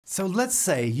So let's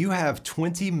say you have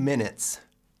 20 minutes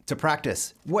to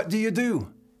practice. What do you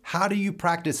do? How do you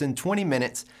practice in 20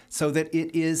 minutes so that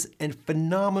it is a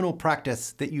phenomenal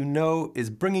practice that you know is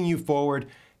bringing you forward,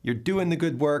 you're doing the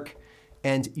good work,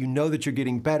 and you know that you're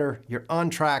getting better, you're on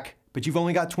track, but you've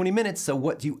only got 20 minutes, so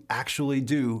what do you actually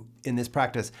do in this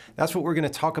practice? That's what we're gonna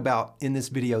talk about in this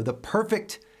video, the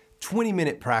perfect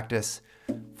 20-minute practice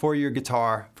for your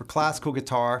guitar, for classical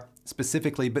guitar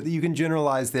specifically, but you can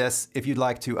generalize this if you'd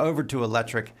like to over to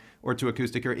electric or to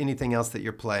acoustic or anything else that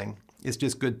you're playing. It's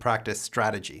just good practice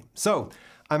strategy. So,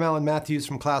 I'm Alan Matthews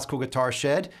from Classical Guitar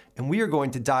Shed, and we are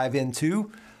going to dive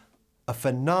into a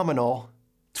phenomenal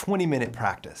 20-minute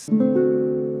practice.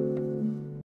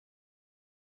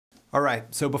 All right,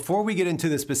 so before we get into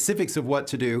the specifics of what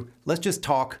to do, let's just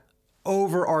talk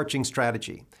overarching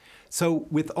strategy. So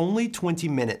with only 20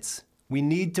 minutes, we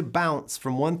need to bounce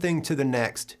from one thing to the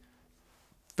next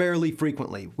fairly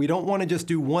frequently. We don't want to just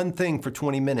do one thing for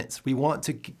 20 minutes. We want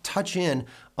to touch in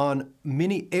on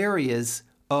many areas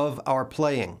of our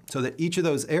playing so that each of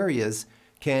those areas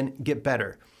can get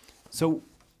better. So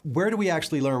where do we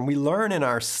actually learn? We learn in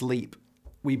our sleep.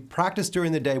 We practice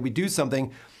during the day, we do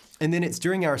something, and then it's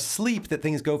during our sleep that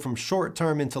things go from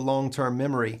short-term into long-term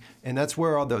memory. And that's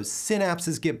where all those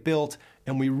synapses get built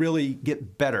and we really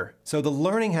get better. So the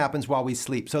learning happens while we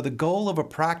sleep. So the goal of a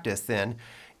practice then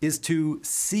is to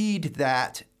seed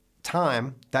that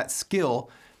time, that skill,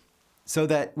 so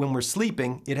that when we're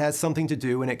sleeping, it has something to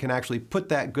do and it can actually put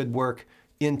that good work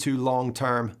into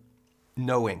long-term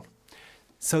knowing.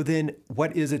 So then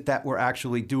what is it that we're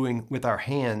actually doing with our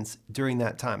hands during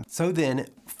that time? So then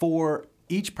for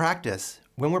each practice,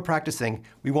 when we're practicing,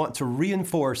 we want to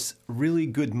reinforce really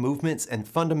good movements and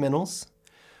fundamentals.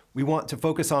 We want to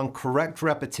focus on correct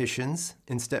repetitions.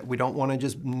 Instead, we don't want to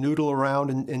just noodle around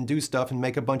and do stuff and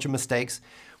make a bunch of mistakes.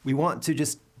 We want to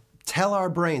just tell our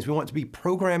brains, we want to be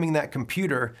programming that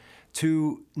computer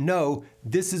to know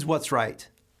this is what's right.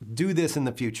 Do this in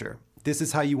the future. This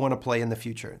is how you want to play in the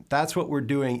future. That's what we're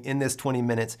doing in this 20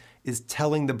 minutes, is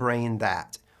telling the brain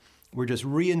that. We're just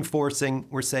reinforcing,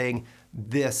 we're saying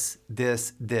this,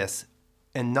 this, this,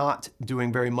 and not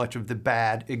doing very much of the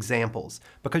bad examples.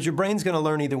 Because your brain's gonna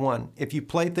learn either one. If you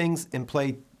play things and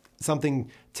play something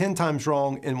 10 times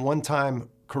wrong and one time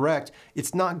correct,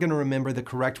 it's not gonna remember the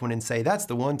correct one and say, that's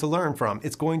the one to learn from.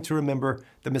 It's going to remember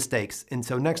the mistakes. And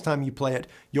so next time you play it,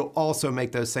 you'll also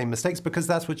make those same mistakes because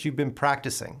that's what you've been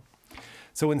practicing.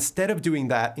 So instead of doing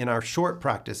that in our short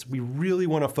practice, we really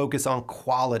wanna focus on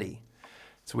quality.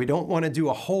 So we don't want to do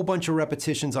a whole bunch of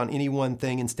repetitions on any one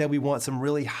thing. Instead, we want some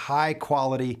really high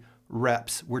quality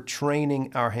reps. We're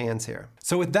training our hands here.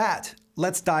 So with that,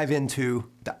 let's dive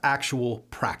into the actual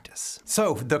practice.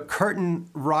 So the curtain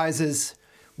rises,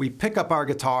 we pick up our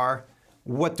guitar.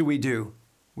 What do?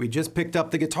 We just picked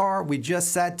up the guitar, we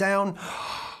just sat down.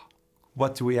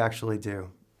 What do we actually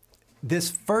do? This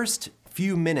first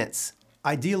few minutes,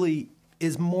 ideally,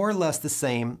 is more or less the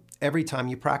same every time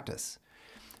you practice.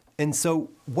 And so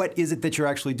what is it that you're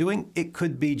actually doing? It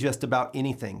could be just about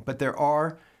anything, but there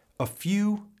are a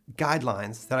few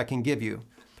guidelines that I can give you.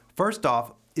 First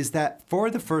off is that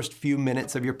for the first few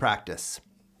minutes of your practice,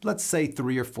 let's say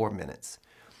 3 or 4 minutes,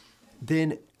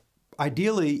 then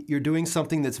ideally you're doing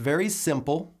something that's very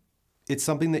simple. It's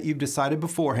something that you've decided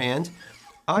beforehand.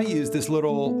 I use this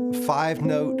little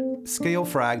 5-note scale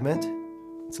fragment.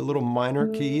 It's a little minor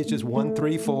key. It's just 1,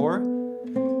 3, 4,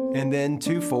 and then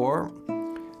 2, 4.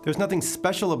 There's nothing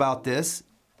special about this.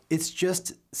 It's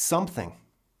just something,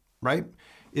 right?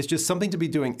 It's just something to be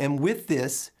doing. And with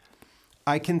this,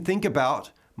 I can think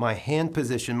about my hand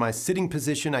position, my sitting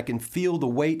position. I can feel the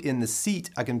weight in the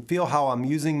seat. I can feel how I'm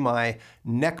using my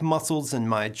neck muscles and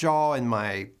my jaw and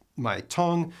my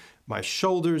tongue, my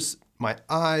shoulders, my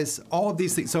eyes, all of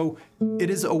these things. So it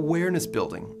is awareness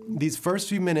building. These first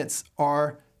few minutes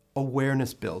are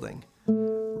awareness building.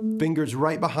 Fingers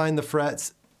right behind the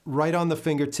frets, right on the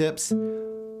fingertips,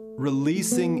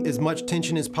 releasing as much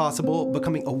tension as possible,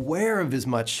 becoming aware of as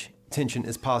much tension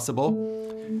as possible.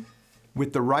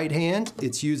 With the right hand,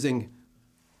 it's using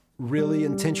really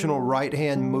intentional right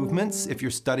hand movements. If you're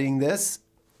studying this,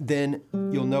 then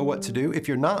you'll know what to do. If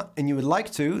you're not and you would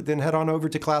like to, then head on over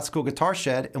to Classical Guitar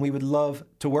Shed and we would love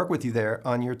to work with you there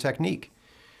on your technique.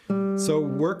 So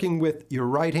working with your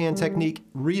right hand technique,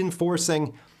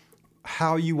 reinforcing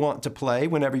how you want to play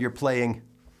whenever you're playing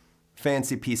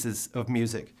fancy pieces of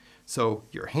music. So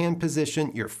your hand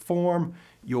position, your form,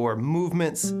 your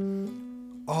movements,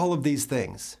 all of these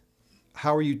things.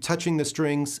 How are you touching the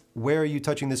strings? Where are you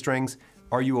touching the strings?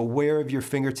 Are you aware of your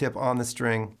fingertip on the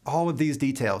string? All of these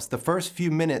details. The first few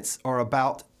minutes are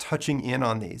about touching in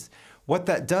on these. What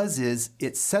that does is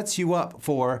it sets you up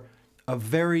for a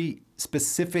very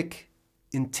specific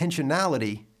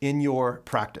intentionality in your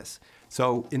practice.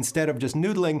 So instead of just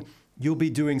noodling, you'll be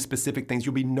doing specific things.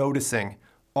 You'll be noticing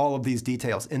all of these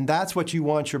details. And that's what you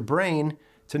want your brain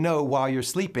to know while you're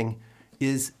sleeping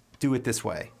is do it this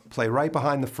way. Play right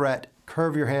behind the fret,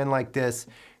 curve your hand like this,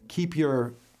 keep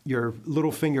your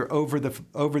little finger over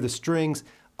the strings,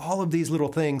 all of these little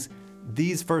things.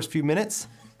 These first few minutes,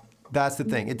 that's the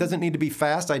thing. It doesn't need to be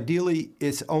fast. Ideally,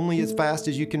 it's only as fast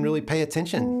as you can really pay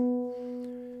attention.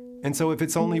 And so if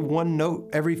it's only one note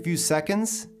every few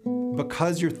seconds,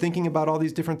 because you're thinking about all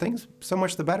these different things, so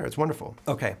much the better. It's wonderful.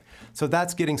 Okay, so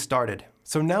that's getting started.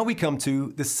 So now we come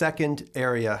to the second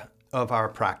area of our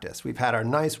practice. We've had our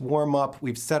nice warm up,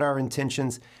 we've set our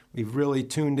intentions, we've really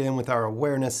tuned in with our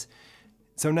awareness.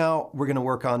 So now we're gonna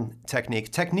work on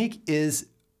technique. Technique is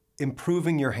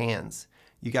improving your hands.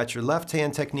 You got your left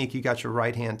hand technique, you got your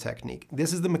right hand technique.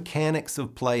 This is the mechanics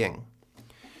of playing.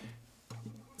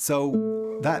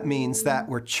 So that means that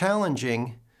we're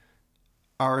challenging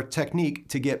our technique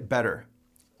to get better.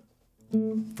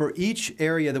 For each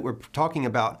area that we're talking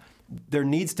about, there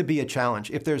needs to be a challenge.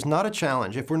 If there's not a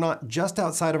challenge, if we're not just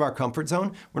outside of our comfort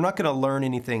zone, we're not gonna learn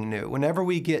anything new. Whenever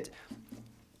we get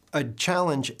a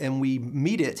challenge and we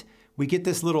meet it, we get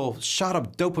this little shot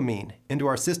of dopamine into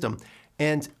our system.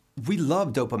 And we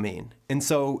love dopamine. And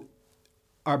so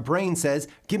our brain says,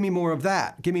 give me more of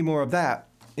that, give me more of that.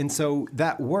 And so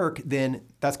that work then,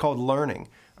 that's called learning.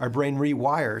 Our brain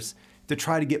rewires to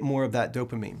try to get more of that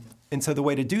dopamine. And so the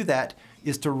way to do that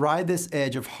is to ride this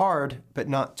edge of hard, but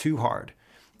not too hard.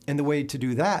 And the way to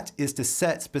do that is to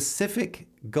set specific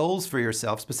goals for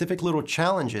yourself, specific little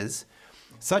challenges,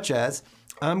 such as,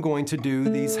 I'm going to do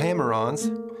these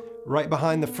hammer-ons right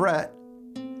behind the fret,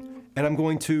 and I'm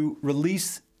going to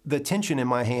release the tension in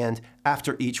my hand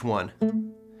after each one.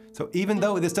 So even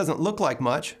though this doesn't look like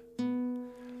much,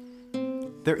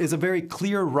 there is a very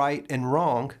clear right and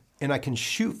wrong, and I can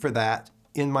shoot for that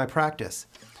in my practice.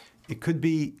 It could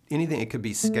be anything. It could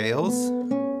be scales,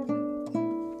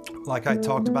 like I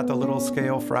talked about the little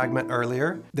scale fragment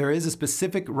earlier. There is a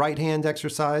specific right hand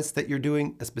exercise that you're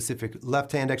doing, a specific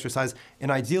left hand exercise, and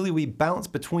ideally we bounce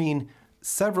between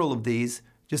several of these,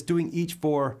 just doing each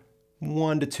for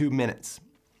 1 to 2 minutes.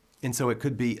 And so it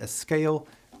could be a scale.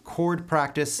 Chord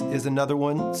practice is another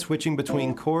one, switching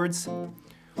between chords.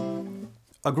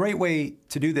 A great way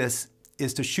to do this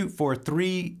is to shoot for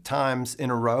 3 times in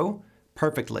a row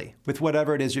perfectly with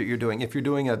whatever it is that you're doing. If you're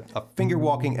doing a finger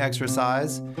walking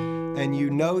exercise and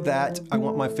you know that I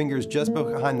want my fingers just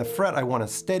behind the fret, I want a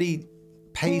steady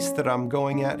pace that I'm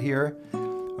going at here.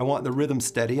 I want the rhythm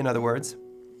steady, in other words.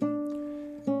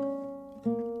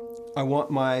 I want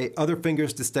my other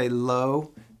fingers to stay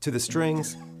low to the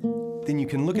strings. Then you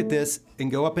can look at this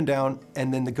and go up and down,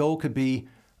 and then the goal could be,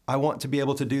 I want to be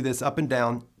able to do this up and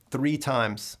down 3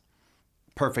 times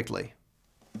perfectly.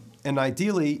 And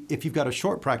ideally, if you've got a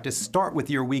short practice, start with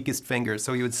your weakest fingers.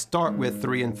 So you would start with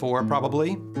 3 and 4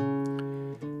 probably,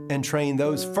 and train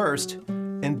those first.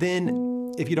 And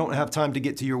then if you don't have time to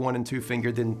get to your 1 and 2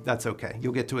 finger, then that's okay.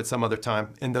 You'll get to it some other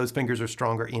time, and those fingers are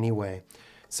stronger anyway.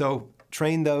 So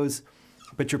train those,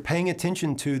 but you're paying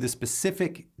attention to the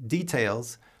specific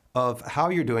details of how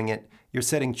you're doing it. You're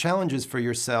setting challenges for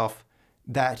yourself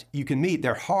that you can meet.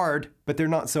 They're hard, but they're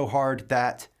not so hard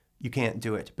that you can't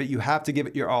do it. But you have to give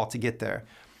it your all to get there.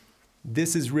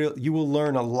 This is real. You will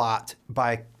learn a lot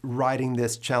by riding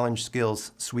this challenge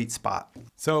skills sweet spot.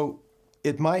 So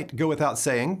it might go without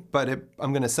saying, but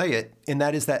I'm going to say it, and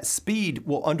that is that speed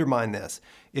will undermine this.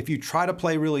 If you try to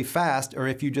play really fast, or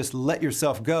if you just let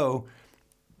yourself go,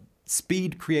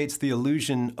 speed creates the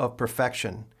illusion of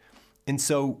perfection. And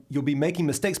so you'll be making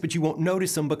mistakes, but you won't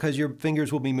notice them because your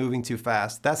fingers will be moving too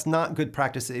fast. That's not good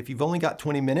practice. If you've only got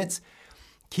 20 minutes,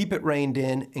 keep it reined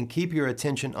in and keep your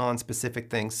attention on specific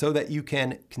things so that you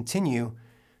can continue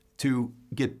to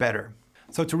get better.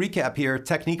 So to recap here,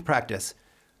 technique practice,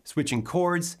 switching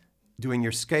chords, doing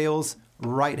your scales,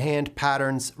 right hand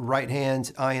patterns, right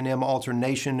hand I&M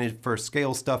alternation for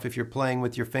scale stuff if you're playing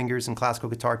with your fingers in classical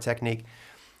guitar technique,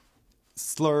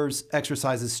 slurs,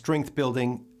 exercises, strength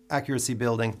building, accuracy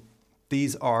building.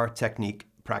 These are technique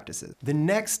practices. The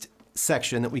next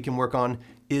section that we can work on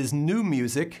is new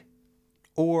music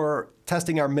or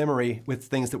testing our memory with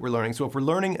things that we're learning. So if we're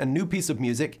learning a new piece of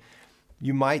music,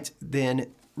 you might then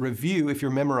review, if you're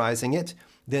memorizing it,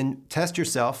 then test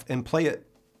yourself and play it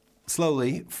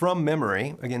slowly from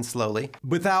memory, again slowly,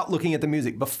 without looking at the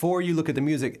music. Before you look at the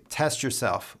music, test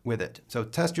yourself with it. So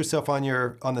test yourself on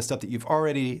the stuff that you've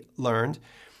already learned.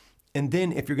 And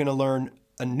then if you're going to learn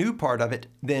a new part of it,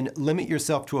 then limit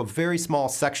yourself to a very small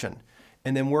section.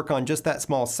 and then work on just that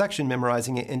small section,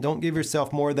 memorizing it, and don't give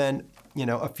yourself more than,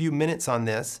 a few minutes on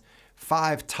this,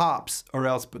 5 tops, or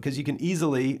else, because you can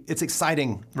easily, it's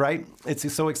exciting, right?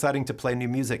 It's so exciting to play new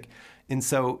music. And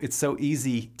so it's so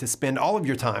easy to spend all of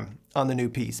your time on the new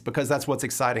piece because that's what's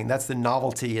exciting. That's the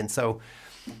novelty. And so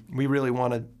we really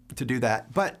wanted to do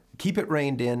that. But keep it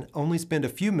reined in, only spend a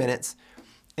few minutes,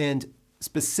 and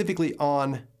specifically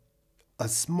on a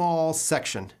small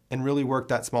section, and really work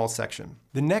that small section.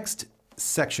 The next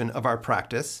section of our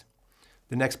practice,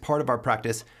 the next part of our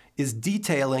practice, is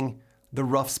detailing the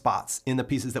rough spots in the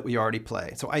pieces that we already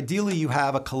play. So ideally you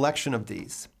have a collection of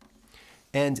these.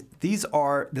 And these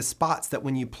are the spots that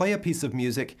when you play a piece of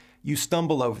music, you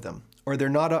stumble over them, or they're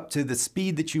not up to the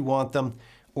speed that you want them,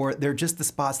 or they're just the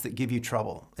spots that give you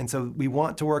trouble. And so we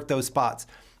want to work those spots.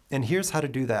 And here's how to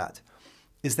do that,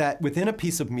 is that within a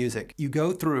piece of music, you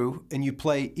go through and you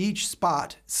play each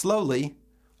spot slowly,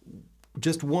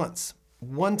 just once,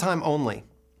 one time only.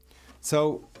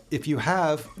 So if you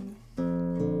have,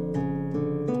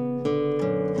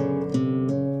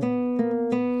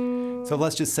 so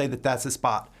let's just say that that's a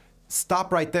spot.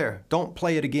 Stop right there, don't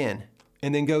play it again,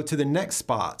 and then go to the next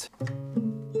spot.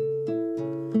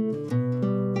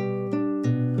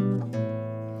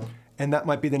 And that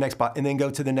might be the next spot, and then go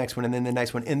to the next one, and then the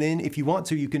next one. And then if you want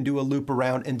to, you can do a loop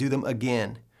around and do them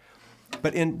again.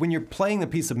 But when you're playing the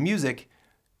piece of music,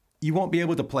 you won't be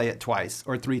able to play it twice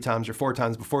or 3 times or 4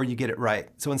 times before you get it right.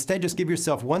 So instead, just give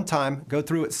yourself one time, go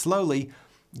through it slowly,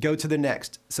 go to the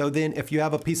next. So then if you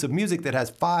have a piece of music that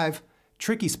has 5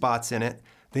 tricky spots in it,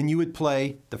 then you would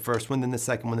play the first one, then the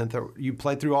second one, then the third. You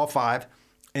play through all 5,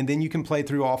 and then you can play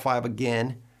through all 5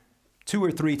 again, 2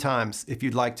 or 3 times if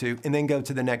you'd like to, and then go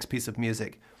to the next piece of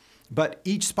music. But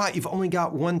each spot, you've only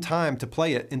got one time to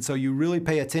play it, and so you really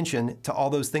pay attention to all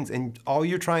those things, and all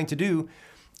you're trying to do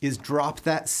is drop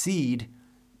that seed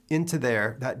into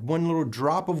there, that one little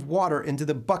drop of water into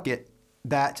the bucket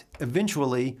that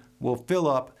eventually will fill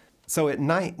up. So at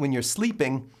night when you're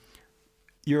sleeping,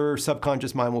 your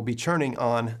subconscious mind will be churning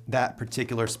on that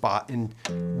particular spot. And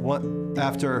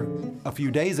after a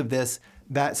few days of this,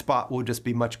 that spot will just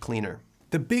be much cleaner.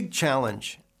 The big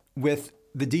challenge with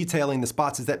the detailing the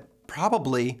spots is that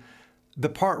probably the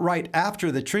part right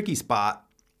after the tricky spot,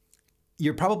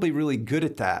 you're probably really good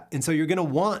at that. And so you're gonna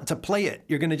want to play it.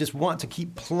 You're gonna just want to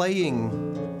keep playing.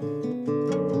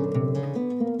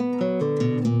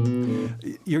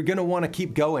 You're gonna wanna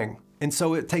keep going. And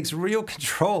so it takes real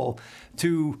control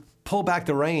to pull back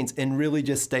the reins and really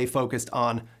just stay focused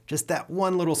on just that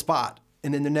one little spot,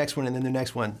 and then the next one, and then the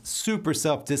next one. Super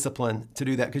self-discipline to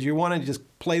do that, because you wanna just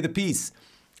play the piece.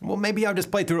 Well, maybe I'll just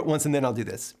play through it once and then I'll do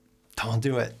this. Don't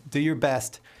do it. Do your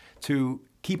best to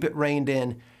keep it reined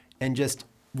in and just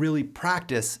really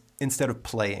practice instead of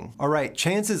playing. All right,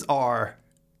 chances are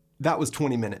that was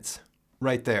 20 minutes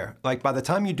right there. Like by the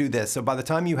time you do this, so by the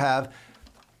time you have,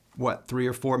 3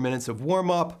 or 4 minutes of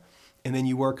warm up, and then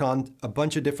you work on a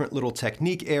bunch of different little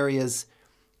technique areas,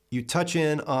 you touch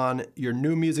in on your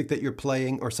new music that you're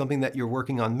playing or something that you're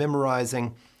working on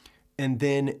memorizing, and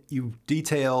then you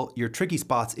detail your tricky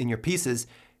spots in your pieces,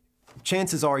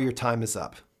 chances are your time is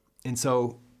up. And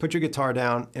so put your guitar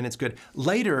down and it's good.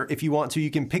 Later, if you want to, you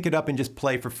can pick it up and just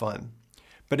play for fun.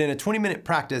 But in a 20-minute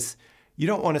practice, you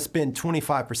don't want to spend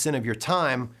 25% of your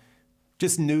time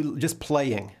just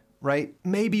playing, right?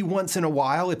 Maybe once in a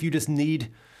while, if you just need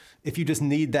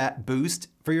that boost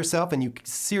for yourself and you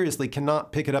seriously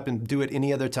cannot pick it up and do it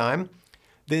any other time,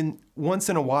 then once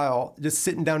in a while, just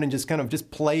sitting down and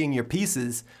just playing your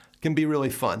pieces can be really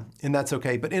fun, and that's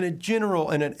okay. But in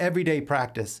an everyday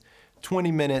practice,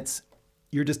 20 minutes,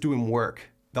 you're just doing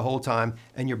work the whole time,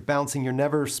 and you're bouncing. You're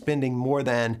never spending more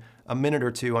than a minute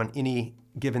or 2 on any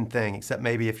given thing, except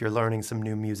maybe if you're learning some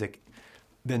new music,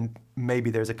 then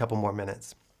maybe there's a couple more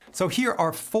minutes. So here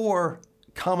are 4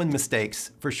 common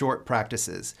mistakes for short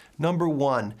practices. Number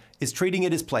 1 is treating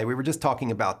it as play. We were just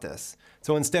talking about this.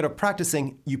 So instead of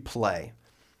practicing, you play.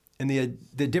 And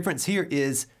the difference here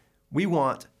is we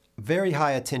want very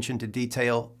high attention to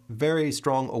detail, very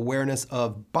strong awareness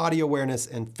of body awareness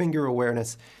and finger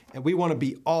awareness, and we want to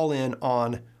be all in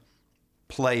on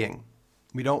playing.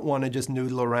 We don't want to just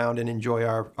noodle around and enjoy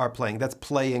our playing. That's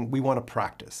playing. We want to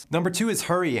practice. Number 2 is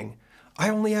hurrying. I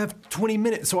only have 20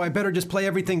 minutes, so I better just play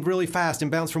everything really fast and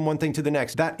bounce from one thing to the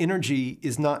next. That energy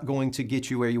is not going to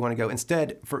get you where you want to go.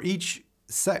 Instead, for each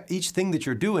thing that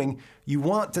you're doing, you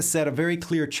want to set a very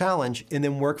clear challenge and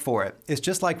then work for it. It's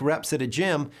just like reps at a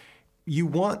gym. You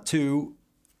want to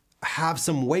have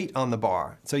some weight on the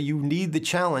bar. So you need the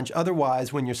challenge.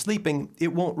 Otherwise, when you're sleeping,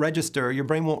 it won't register. Your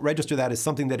brain won't register that as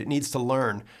something that it needs to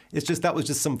learn. It's just, that was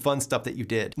just some fun stuff that you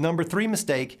did. Number 3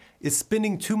 mistake is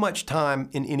spending too much time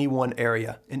in any one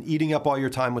area and eating up all your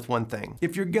time with one thing.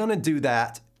 If you're gonna do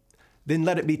that, then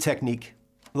let it be technique.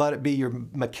 Let it be your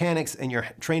mechanics and your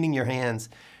training your hands.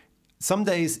 Some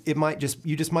days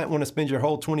you just might want to spend your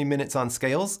whole 20 minutes on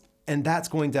scales, and that's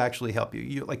going to actually help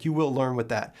you. You will learn with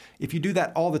that. If you do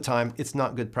that all the time, it's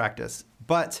not good practice.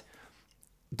 But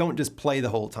don't just play the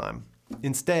whole time.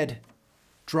 Instead,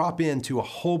 drop into a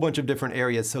whole bunch of different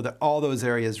areas so that all those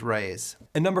areas raise.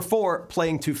 And number 4,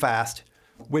 playing too fast,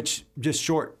 which just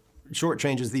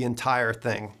shortchanges the entire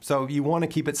thing. So you want to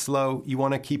keep it slow. You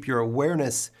want to keep your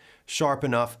awareness sharp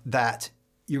enough that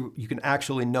you can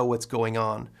actually know what's going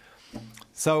on.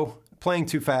 So playing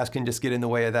too fast can just get in the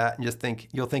way of that and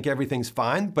you'll think everything's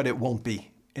fine, but it won't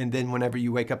be. And then whenever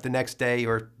you wake up the next day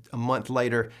or a month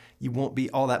later, you won't be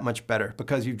all that much better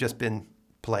because you've just been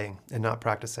playing and not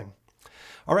practicing.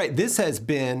 All right, this has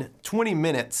been 20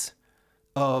 minutes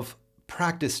of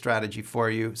practice strategy for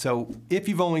you. So if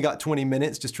you've only got 20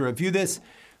 minutes, just to review this,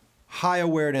 high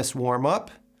awareness warm up,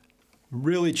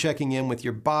 really checking in with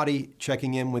your body,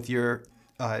 checking in with your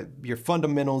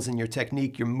fundamentals and your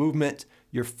technique, your movement,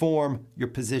 your form, your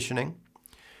positioning.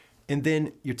 And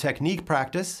then your technique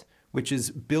practice, which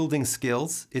is building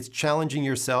skills. It's challenging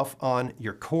yourself on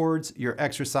your chords, your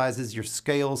exercises, your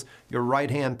scales, your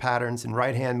right hand patterns and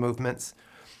right hand movements.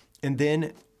 And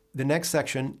then the next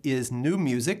section is new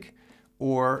music,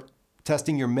 or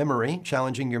testing your memory,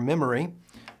 challenging your memory.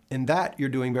 And that you're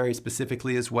doing very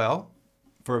specifically as well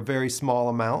for a very small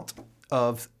amount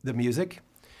of the music.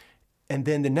 And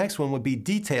then the next one would be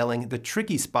detailing the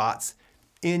tricky spots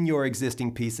in your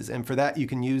existing pieces. And for that, you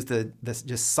can use the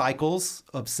just cycles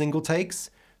of single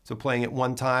takes. So playing it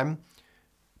one time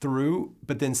through,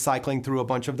 but then cycling through a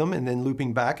bunch of them and then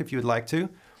looping back if you would like to.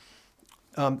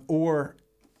 Or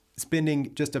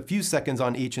spending just a few seconds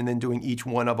on each and then doing each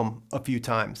one of them a few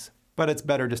times. But it's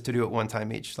better just to do it one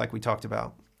time each, like we talked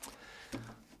about.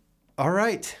 All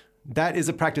right, that is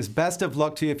a practice. Best of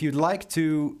luck to you. If you'd like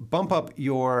to bump up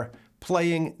your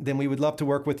playing, then we would love to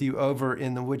work with you over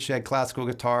in the Woodshed Classical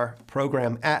Guitar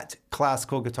program at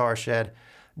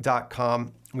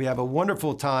classicalguitarshed.com. We have a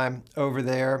wonderful time over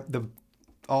there.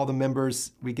 All the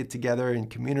members, we get together in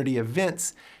community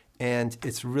events, and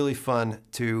it's really fun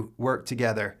to work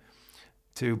together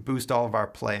to boost all of our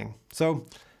playing. So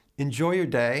enjoy your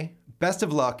day. Best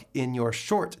of luck in your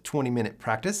short 20-minute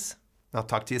practice. I'll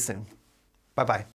talk to you soon. Bye-bye.